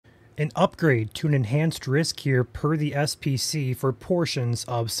an upgrade to an enhanced risk here per the SPC for portions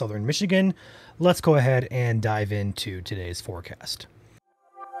of southern Michigan. Let's go ahead and dive into today's forecast.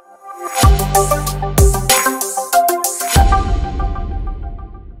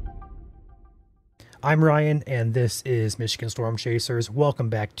 I'm Ryan, and this is Michigan Storm Chasers. Welcome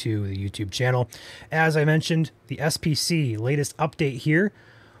back to the YouTube channel. As I mentioned, the SPC latest update here.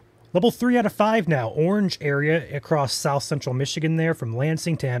 Level 3 out of 5 now. Orange area across south central Michigan there from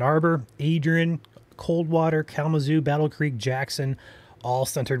Lansing to Ann Arbor, Adrian, Coldwater, Kalamazoo, Battle Creek, Jackson, all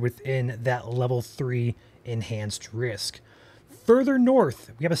centered within that level 3 enhanced risk. Further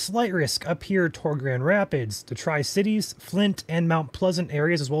north, we have a slight risk up here toward Grand Rapids, the Tri-Cities, Flint, and Mount Pleasant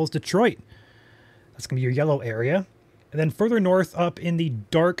areas, as well as Detroit. That's going to be your yellow area. And then further north up in the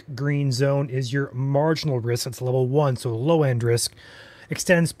dark green zone is your marginal risk. That's level 1, so low end risk.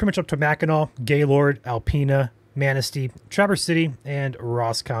 Extends pretty much up to Mackinac, Gaylord, Alpena, Manistee, Traverse City, and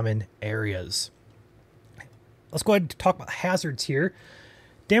Roscommon areas. Let's go ahead and talk about hazards here.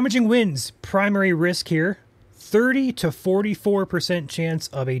 Damaging winds, primary risk here. 30 to 44% chance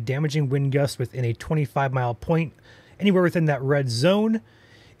of a damaging wind gust within a 25-mile point, anywhere within that red zone.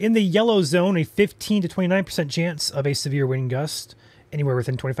 In the yellow zone, a 15 to 29% chance of a severe wind gust, anywhere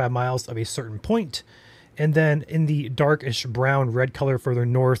within 25 miles of a certain point. And then in the darkish brown red color further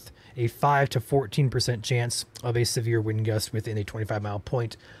north, a 5 to 14% chance of a severe wind gust within a 25-mile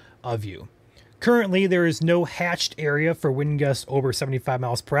point of you. Currently, there is no hatched area for wind gusts over 75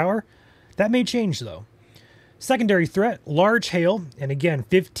 miles per hour. That may change, though. Secondary threat, large hail, and again,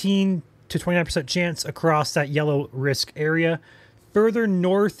 15 to 29% chance across that yellow risk area. Further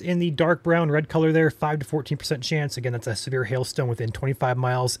north in the dark brown red color there, 5 to 14% chance. Again, that's a severe hailstone within 25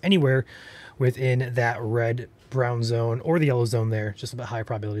 miles, anywhere within that red brown zone or the yellow zone there. Just a bit higher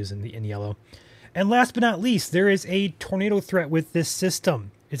probabilities in yellow. And last but not least, there is a tornado threat with this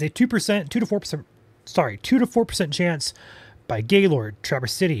system. It's a 2 to 4% chance by Gaylord,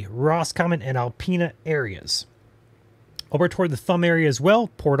 Traverse City, Roscommon, and Alpena areas. Over toward the thumb area as well,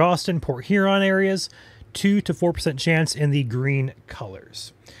 Port Austin, Port Huron areas, 2 to 4% chance in the green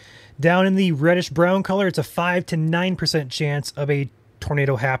colors. Down in the reddish brown color, it's a 5 to 9% chance of a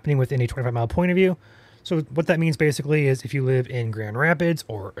tornado happening within a 25-mile point of view. So what that means basically is if you live in Grand Rapids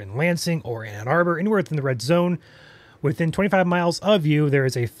or in Lansing or in Ann Arbor, anywhere within the red zone, within 25 miles of you, there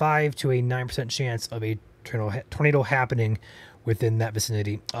is a 5 to a 9% chance of a tornado happening within that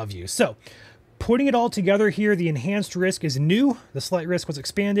vicinity of you. So putting it all together here, the enhanced risk is new. The slight risk was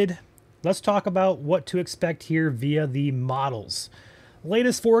expanded. Let's talk about what to expect here via the models.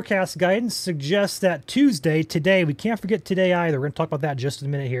 Latest forecast guidance suggests that Tuesday, today, we can't forget today either. We're going to talk about that just in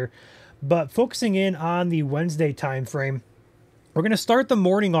a minute here. But focusing in on the Wednesday time frame, we're going to start the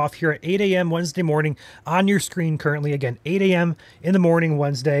morning off here at 8 a.m. Wednesday morning on your screen currently. Again, 8 a.m. in the morning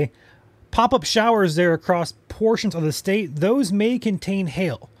Wednesday. Pop-up showers there across portions of the state. Those may contain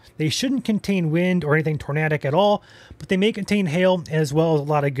hail. They shouldn't contain wind or anything tornadic at all, but they may contain hail as well as a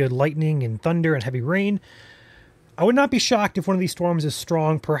lot of good lightning and thunder and heavy rain. I would not be shocked if one of these storms is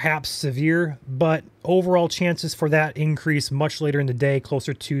strong, perhaps severe, but overall chances for that increase much later in the day,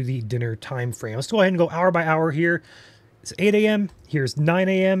 closer to the dinner time frame. Let's go ahead and go hour by hour here. It's 8 a.m., here's 9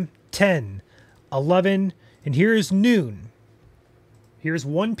 a.m., 10, 11, and here's noon. Here's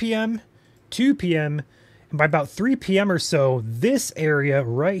 1 p.m., 2 p.m., and by about 3 p.m. or so, this area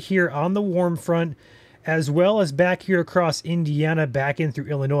right here on the warm front, as well as back here across Indiana, back in through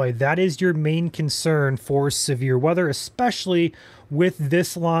Illinois, that is your main concern for severe weather, especially with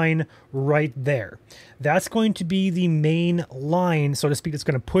this line right there. That's going to be the main line, so to speak, that's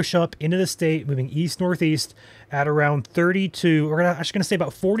going to push up into the state, moving east-northeast at around 30 to, we're actually going to say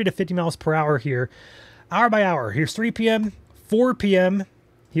about 40 to 50 miles per hour here, hour by hour. Here's 3 p.m., 4 p.m.,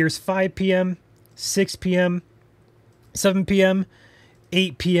 here's 5 p.m., 6 p.m., 7 p.m.,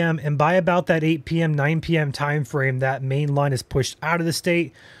 8 p.m., and by about that 8 p.m., 9 p.m. time frame, that main line is pushed out of the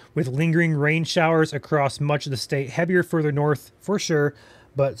state with lingering rain showers across much of the state. Heavier further north for sure,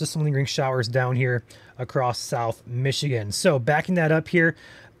 but just some lingering showers down here across South Michigan. So backing that up here,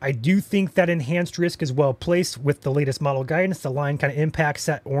 I do think that enhanced risk is well placed with the latest model guidance. The line kind of impacts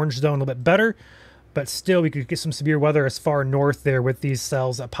that orange zone a little bit better, but still we could get some severe weather as far north there with these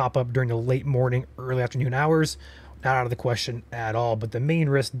cells that pop up during the late morning, early afternoon hours. Not out of the question at all, but the main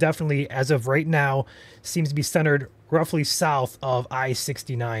risk definitely, as of right now, seems to be centered roughly south of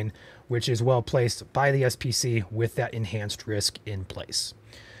I-69, which is well placed by the SPC with that enhanced risk in place.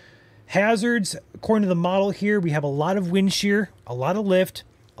 Hazards, according to the model here, we have a lot of wind shear, a lot of lift,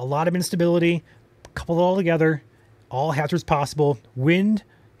 a lot of instability, couple it all together, all hazards possible, wind,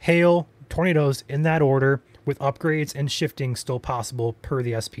 hail, tornadoes in that order, with upgrades and shifting still possible per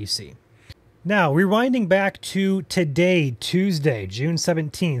the SPC. Now, rewinding back to today, Tuesday, June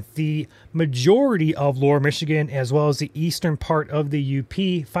 17th, the majority of Lower Michigan, as well as the eastern part of the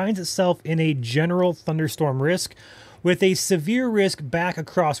UP, finds itself in a general thunderstorm risk with a severe risk back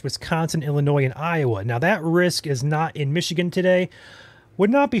across Wisconsin, Illinois, and Iowa. Now, that risk is not in Michigan today.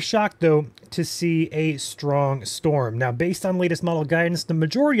 Would not be shocked, though, to see a strong storm. Now, based on latest model guidance, the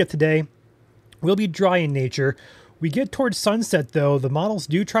majority of today will be dry in nature. We get towards sunset, though, the models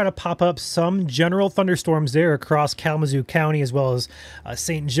do try to pop up some general thunderstorms there across Kalamazoo County, as well as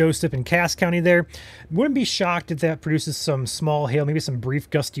St. Joseph and Cass County there. Wouldn't be shocked if that produces some small hail, maybe some brief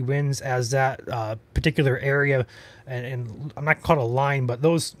gusty winds as that particular area, and I'm not going to call it a line, but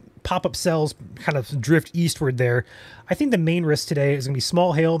those pop-up cells kind of drift eastward there. I think the main risk today is going to be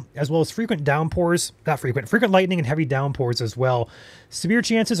small hail, as well as frequent downpours, frequent lightning and heavy downpours as well. Severe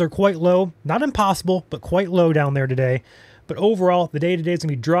chances are quite low, not impossible, but quite low down there today. But overall, the day today is going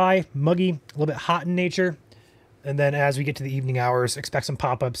to be dry, muggy, a little bit hot in nature. And then as we get to the evening hours, expect some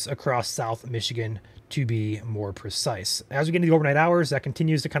pop-ups across South Michigan to be more precise. As we get into the overnight hours, that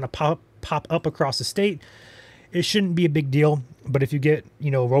continues to kind of pop up across the state. It shouldn't be a big deal, but if you get,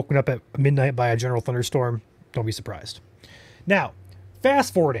 woken up at midnight by a general thunderstorm, don't be surprised. Now,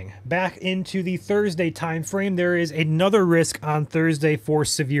 fast forwarding back into the Thursday time frame, there is another risk on Thursday for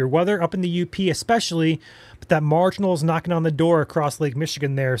severe weather up in the UP especially, but that marginal is knocking on the door across Lake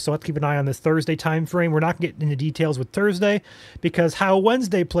Michigan there, so let's keep an eye on this Thursday time frame. We're not getting into details with Thursday because how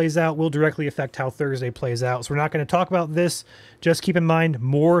Wednesday plays out will directly affect how Thursday plays out, so we're not going to talk about this. Just keep in mind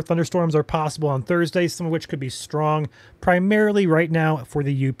more thunderstorms are possible on Thursday, some of which could be strong, primarily right now for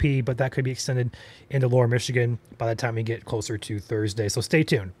the UP, but that could be extended into Lower Michigan by the time we get closer to Thursday, so stay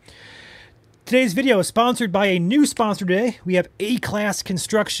tuned. Today's video is sponsored by a new sponsor today. We have A-Class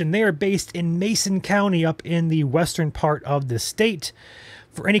Construction. They are based in Mason County up in the western part of the state.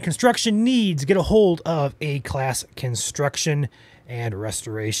 For any construction needs, get a hold of A-Class Construction and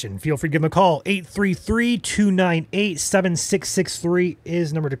Restoration. Feel free to give them a call. 833-298-7663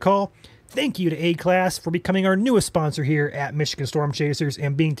 is the number to call. Thank you to A-Class for becoming our newest sponsor here at Michigan Storm Chasers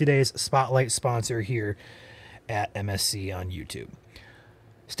and being today's spotlight sponsor here at MSC on YouTube.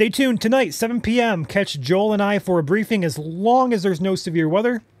 Stay tuned tonight, 7 p.m. Catch Joel and I for a briefing as long as there's no severe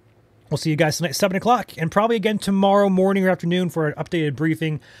weather. We'll see you guys tonight, 7 o'clock, and probably again tomorrow morning or afternoon for an updated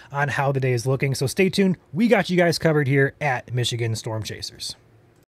briefing on how the day is looking. So stay tuned. We got you guys covered here at Michigan Storm Chasers.